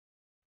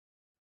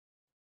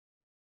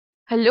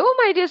Hello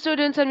my dear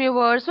students and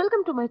viewers,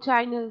 welcome to my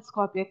channel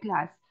Scorpio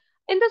Class.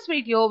 In this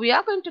video, we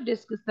are going to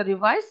discuss the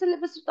revised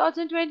syllabus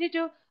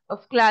 2022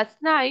 of Class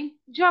 9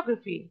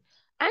 Geography.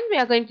 And we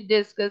are going to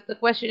discuss the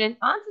question and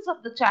answers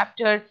of the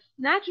chapter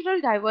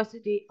Natural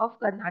Diversity of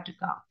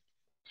Karnataka.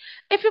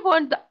 If you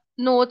want the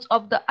notes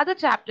of the other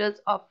chapters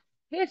of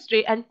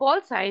History and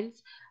Pol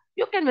Science,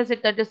 you can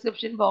visit the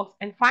description box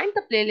and find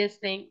the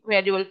playlist link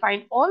where you will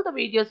find all the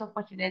videos of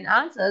question and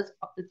answers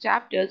of the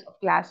chapters of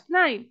Class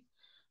 9.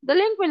 The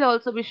link will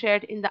also be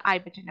shared in the I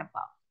button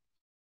above.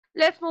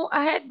 Let's move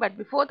ahead, but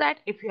before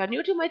that, if you are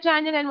new to my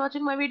channel and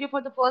watching my video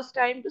for the first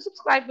time, do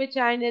subscribe my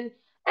channel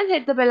and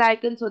hit the bell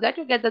icon so that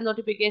you get the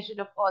notification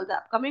of all the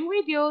upcoming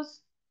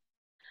videos.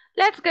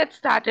 Let's get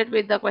started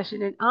with the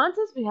question and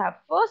answers. We have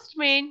first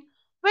main,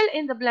 fill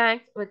in the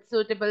blanks with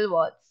suitable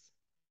words.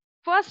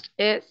 First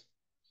is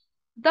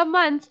the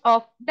months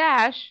of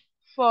dash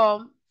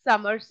form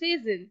summer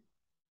season.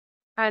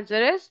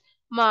 Answer is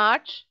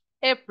March,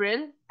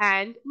 April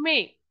and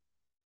May.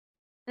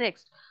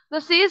 Next,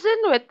 the season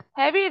with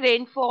heavy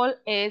rainfall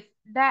is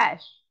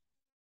dash.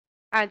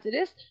 Answer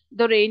is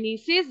the rainy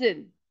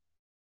season.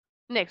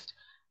 Next,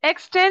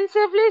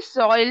 extensively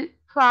soil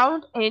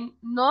found in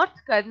North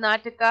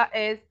Karnataka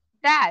is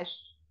dash.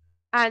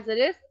 Answer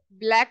is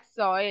black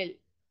soil.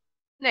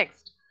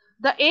 Next,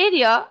 the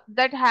area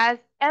that has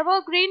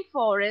evergreen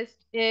forest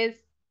is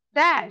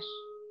dash.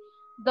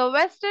 The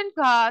Western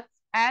Ghats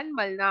and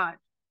Malnad.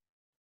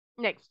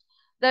 Next,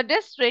 the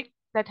district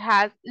that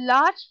has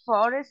large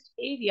forest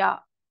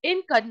area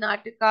in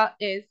Karnataka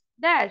is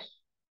dash.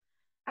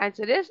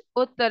 Answer is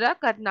Uttara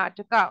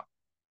Karnataka.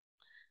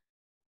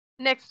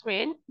 Next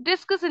one,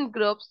 discuss in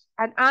groups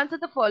and answer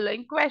the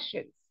following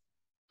questions.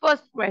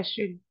 First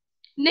question,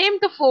 name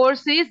the four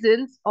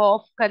seasons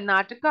of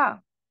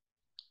Karnataka.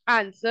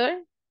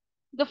 Answer,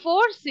 the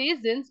four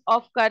seasons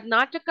of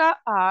Karnataka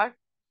are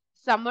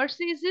summer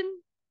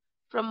season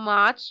from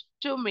March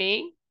to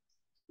May,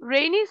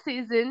 rainy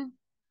season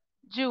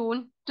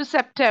June to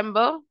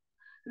September,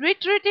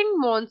 retreating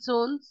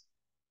monsoons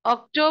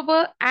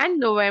October and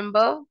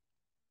November,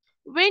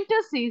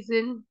 winter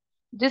season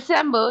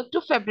December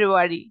to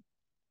February.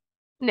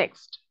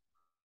 Next,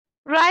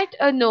 write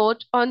a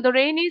note on the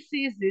rainy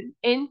season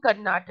in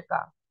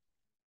Karnataka.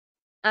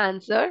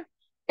 Answer,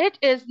 it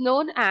is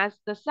known as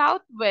the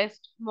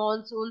southwest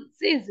monsoon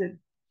season.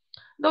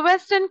 The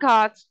Western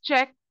Ghats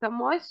check the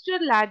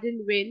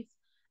moisture-laden winds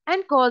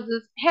and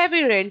causes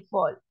heavy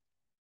rainfall.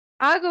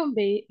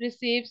 Agumbe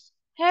receives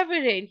heavy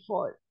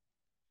rainfall.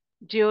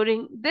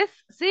 During this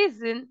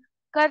season,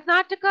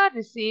 Karnataka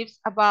receives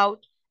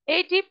about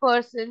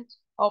 80%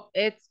 of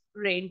its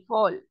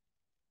rainfall.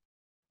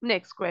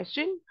 Next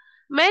question.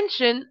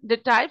 Mention the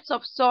types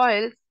of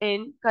soils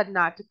in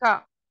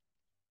Karnataka.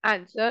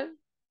 Answer.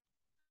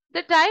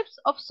 The types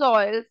of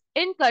soils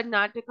in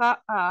Karnataka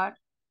are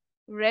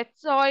red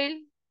soil,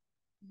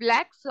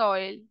 black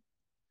soil,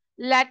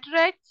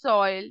 laterite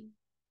soil,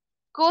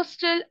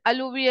 coastal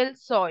alluvial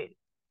soil.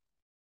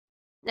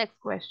 Next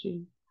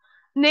question.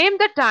 Name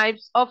the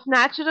types of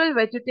natural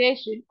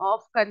vegetation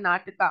of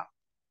Karnataka.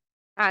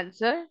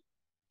 Answer.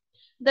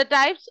 The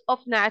types of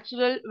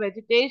natural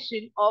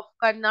vegetation of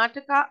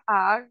Karnataka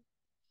are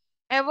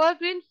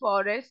evergreen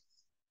forests,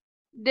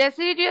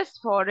 deciduous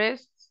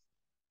forests,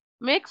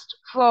 mixed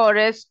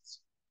forests,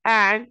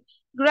 and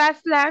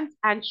grasslands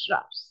and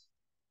shrubs.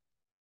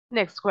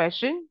 Next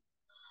question.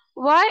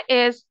 Why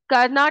is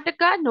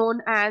Karnataka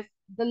known as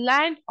the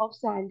land of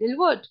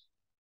sandalwood?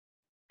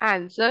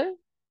 Answer.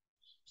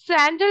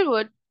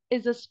 Sandalwood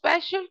is a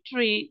special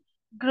tree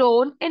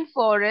grown in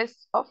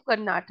forests of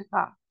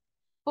Karnataka.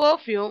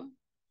 Perfume,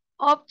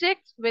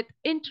 objects with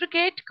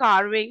intricate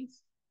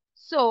carvings,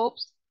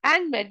 soaps,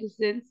 and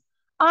medicines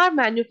are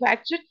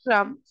manufactured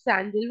from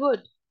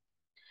sandalwood.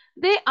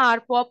 They are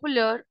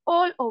popular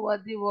all over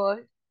the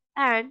world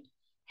and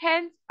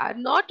hence are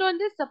not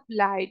only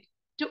supplied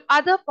to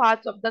other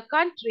parts of the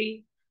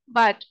country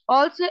but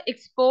also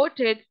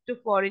exported to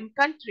foreign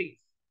countries.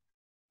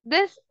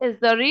 This is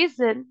the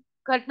reason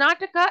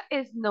Karnataka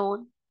is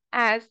known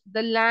as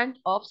the land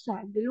of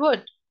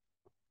sandalwood.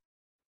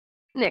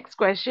 Next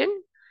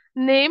question.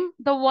 Name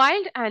the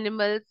wild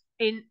animals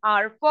in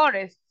our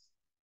forests.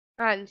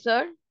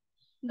 Answer.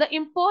 The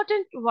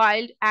important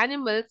wild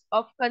animals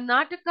of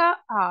Karnataka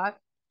are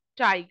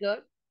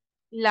tiger,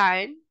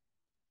 lion,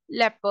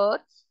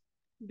 leopards,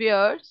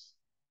 bears,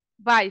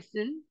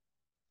 bison,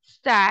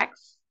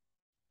 stags,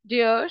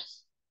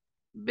 deers,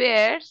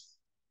 bears,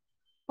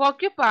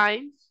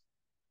 porcupines,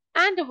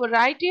 and a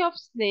variety of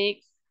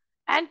snakes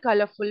and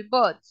colorful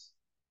birds.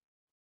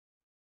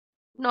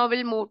 Now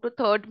we'll move to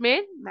third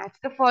main. Match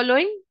the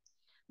following.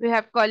 We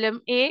have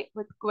column A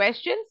with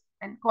questions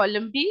and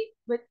column B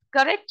with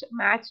correct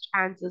matched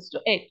answers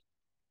to it.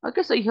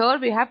 Okay, so here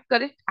we have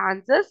correct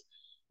answers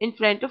in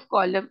front of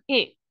column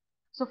A.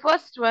 So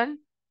first one,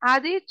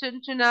 Adi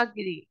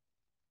Chunchunagiri.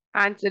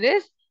 Answer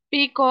is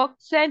Peacock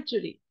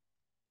Sanctuary.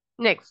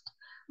 Next,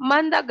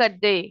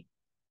 Mandagadde.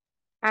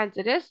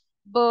 Answer is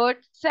Bird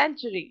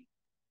Sanctuary.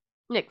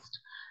 Next,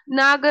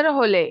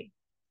 Nagarhole.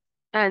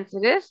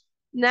 Answer is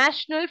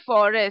national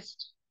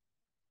forest.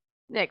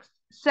 Next,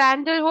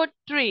 sandalwood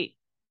tree.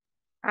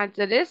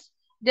 Answer is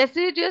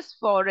deciduous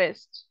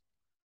forest.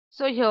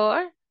 So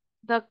here,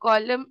 the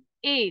column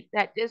A,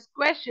 that is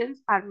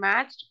questions, are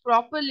matched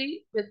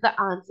properly with the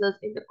answers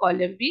in the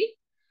column B.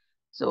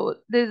 So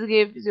this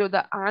gives you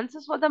the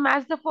answers for the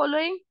match the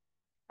following.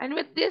 And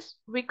with this,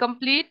 we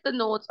complete the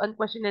notes on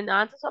question and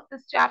answers of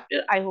this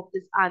chapter. I hope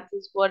these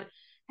answers were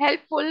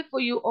helpful for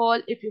you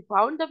all. If you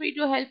found the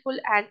video helpful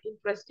and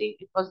interesting,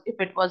 if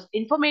it was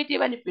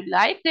informative and if you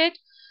liked it,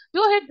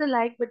 do hit the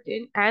like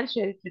button and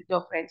share it with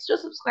your friends. Do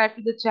subscribe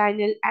to the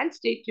channel and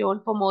stay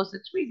tuned for more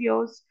such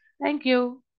videos. Thank you.